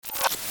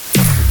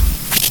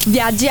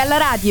Viaggi alla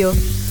radio.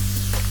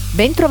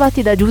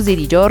 Bentrovati da Josie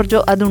Di Giorgio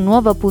ad un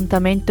nuovo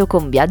appuntamento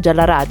con Viaggi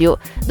alla radio,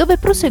 dove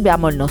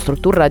proseguiamo il nostro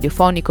tour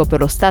radiofonico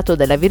per lo stato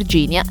della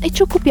Virginia e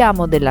ci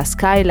occupiamo della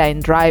Skyline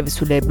Drive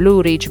sulle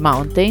Blue Ridge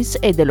Mountains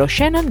e dello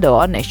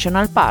Shenandoah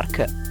National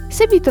Park.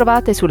 Se vi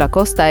trovate sulla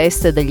costa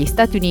est degli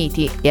Stati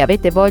Uniti e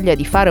avete voglia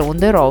di fare on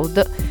the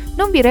road,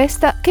 non vi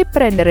resta che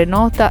prendere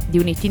nota di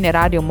un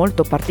itinerario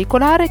molto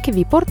particolare che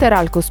vi porterà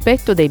al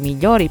cospetto dei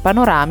migliori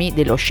panorami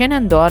dello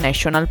Shenandoah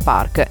National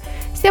Park.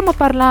 Stiamo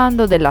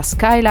parlando della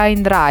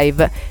Skyline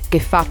Drive, che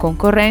fa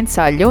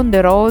concorrenza agli on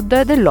the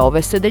road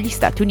dell'ovest degli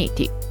Stati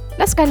Uniti.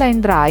 La Skyline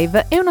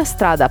Drive è una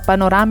strada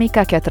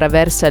panoramica che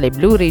attraversa le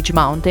Blue Ridge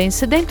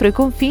Mountains dentro i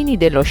confini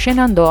dello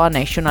Shenandoah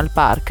National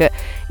Park,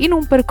 in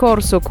un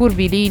percorso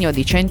curvilineo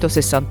di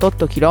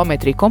 168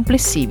 km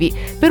complessivi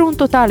per un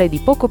totale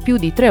di poco più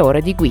di 3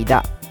 ore di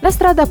guida. La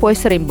strada può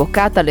essere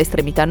imboccata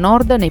all'estremità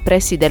nord nei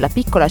pressi della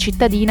piccola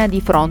cittadina di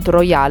Front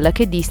Royal,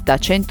 che dista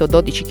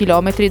 112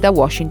 km da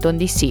Washington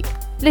DC.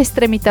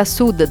 L'estremità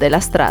sud della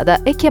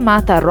strada è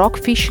chiamata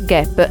Rockfish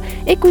Gap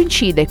e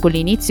coincide con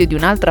l'inizio di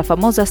un'altra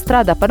famosa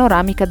strada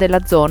panoramica della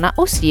zona,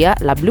 ossia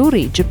la Blue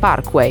Ridge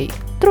Parkway.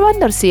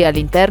 Trovandosi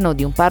all'interno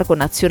di un parco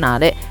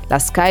nazionale, la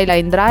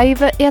Skyline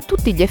Drive è a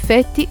tutti gli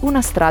effetti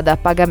una strada a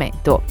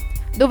pagamento.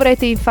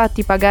 Dovrete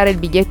infatti pagare il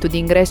biglietto di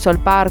ingresso al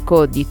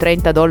parco di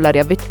 $30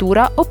 a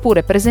vettura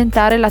oppure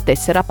presentare la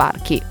tessera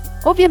parchi.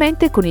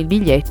 Ovviamente con il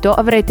biglietto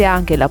avrete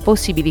anche la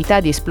possibilità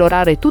di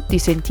esplorare tutti i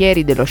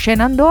sentieri dello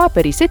Shenandoah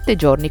per i 7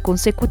 giorni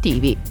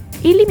consecutivi.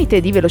 Il limite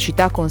di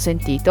velocità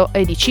consentito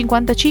è di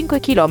 55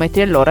 km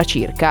all'ora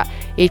circa,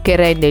 il che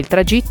rende il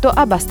tragitto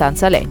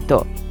abbastanza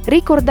lento.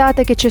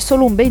 Ricordate che c'è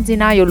solo un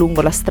benzinaio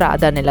lungo la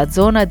strada nella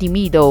zona di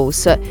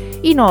Meadows.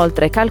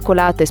 Inoltre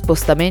calcolate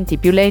spostamenti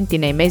più lenti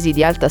nei mesi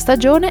di alta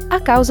stagione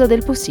a causa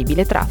del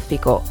possibile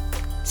traffico.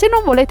 Se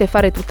non volete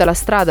fare tutta la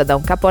strada da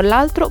un capo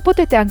all'altro,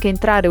 potete anche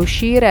entrare e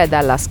uscire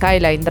dalla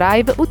Skyline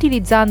Drive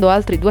utilizzando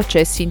altri 2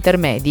 accessi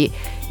intermedi,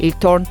 il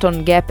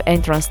Thornton Gap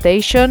Entrance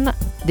Station,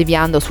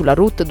 deviando sulla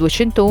Route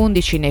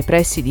 211 nei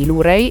pressi di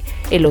Luray,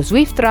 e lo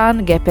Swift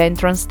Run Gap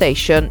Entrance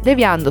Station,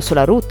 deviando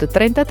sulla Route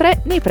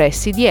 33 nei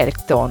pressi di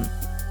Elkton.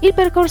 Il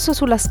percorso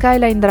sulla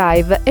Skyline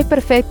Drive è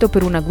perfetto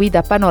per una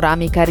guida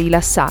panoramica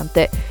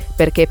rilassante,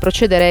 perché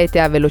procederete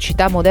a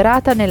velocità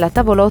moderata nella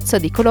tavolozza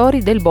di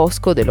colori del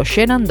bosco dello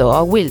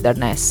Shenandoah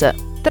Wilderness.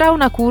 Tra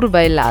una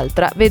curva e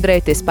l'altra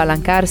vedrete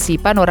spalancarsi i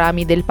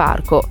panorami del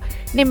parco.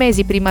 Nei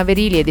mesi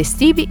primaverili ed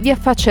estivi vi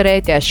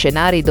affaccerete a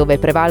scenari dove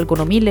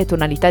prevalgono 1000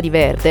 tonalità di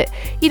verde.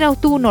 In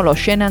autunno lo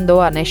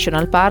Shenandoah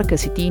National Park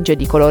si tinge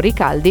di colori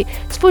caldi,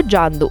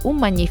 sfoggiando un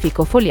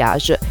magnifico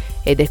foliage.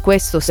 Ed è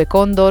questo,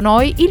 secondo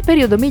noi, il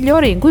periodo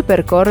migliore in cui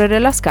percorrere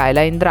la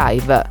Skyline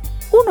Drive.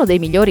 Uno dei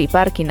migliori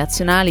parchi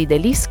nazionali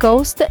dell'East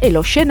Coast è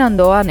lo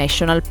Shenandoah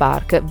National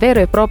Park, vero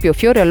e proprio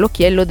fiore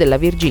all'occhiello della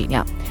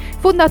Virginia.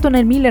 Fondato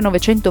nel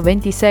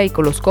 1926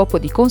 con lo scopo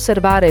di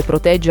conservare e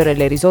proteggere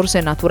le risorse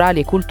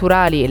naturali e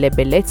culturali e le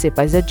bellezze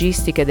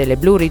paesaggistiche delle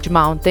Blue Ridge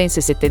Mountains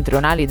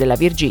settentrionali della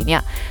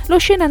Virginia, lo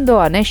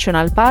Shenandoah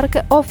National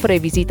Park offre ai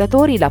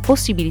visitatori la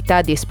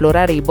possibilità di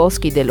esplorare i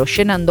boschi dello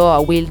Shenandoah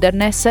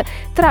Wilderness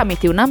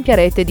tramite un'ampia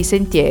rete di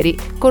sentieri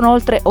con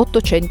oltre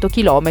 800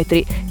 km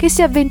che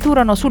si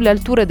avventurano sulle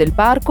alture del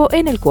parco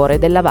e nel cuore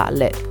della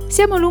valle.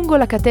 Siamo lungo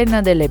la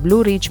catena delle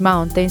Blue Ridge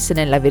Mountains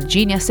nella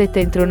Virginia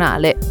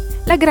settentrionale.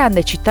 La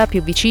grande città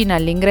più vicina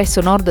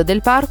all'ingresso nord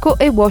del parco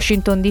è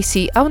Washington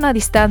DC, a una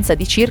distanza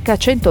di circa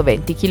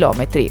 120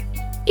 km.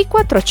 I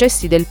 4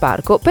 accessi del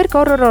parco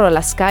percorrono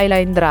la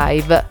Skyline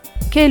Drive,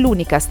 che è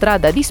l'unica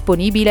strada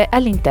disponibile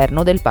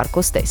all'interno del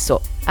parco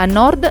stesso. A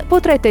nord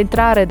potrete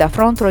entrare da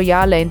Front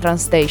Royal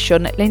Entrance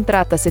Station,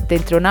 l'entrata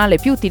settentrionale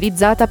più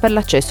utilizzata per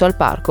l'accesso al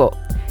parco.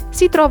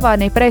 Si trova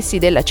nei pressi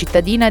della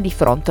cittadina di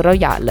Front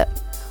Royal.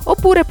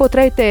 Oppure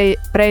potrete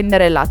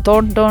prendere la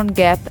Thornton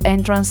Gap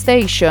Entrance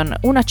Station,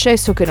 un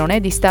accesso che non è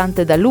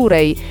distante da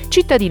Luray,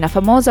 cittadina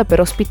famosa per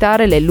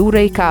ospitare le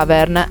Luray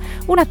Cavern,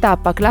 una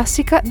tappa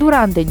classica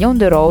durante gli on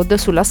the road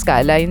sulla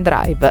Skyline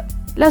Drive.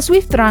 La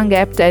Swift Run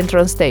Gap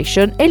Entrance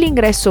Station è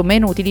l'ingresso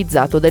meno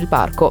utilizzato del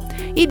parco,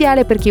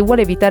 ideale per chi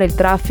vuole evitare il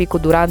traffico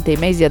durante i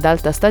mesi ad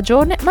alta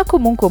stagione, ma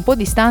comunque un po'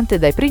 distante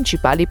dai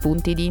principali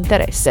punti di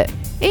interesse.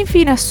 E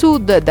infine a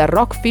sud da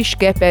Rockfish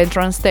Gap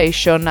Entrance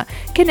Station,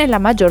 che nella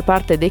maggior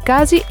parte dei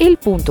casi è il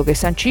punto che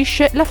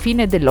sancisce la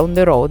fine dell'on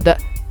the road.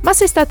 Ma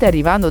se state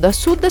arrivando da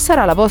sud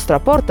sarà la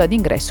vostra porta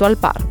d'ingresso al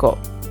parco.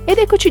 Ed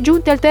eccoci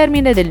giunti al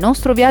termine del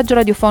nostro viaggio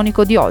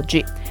radiofonico di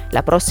oggi.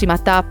 La prossima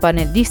tappa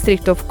nel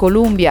District of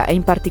Columbia e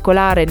in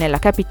particolare nella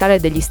capitale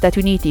degli Stati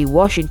Uniti,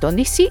 Washington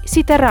DC,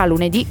 si terrà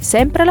lunedì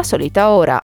sempre alla solita ora.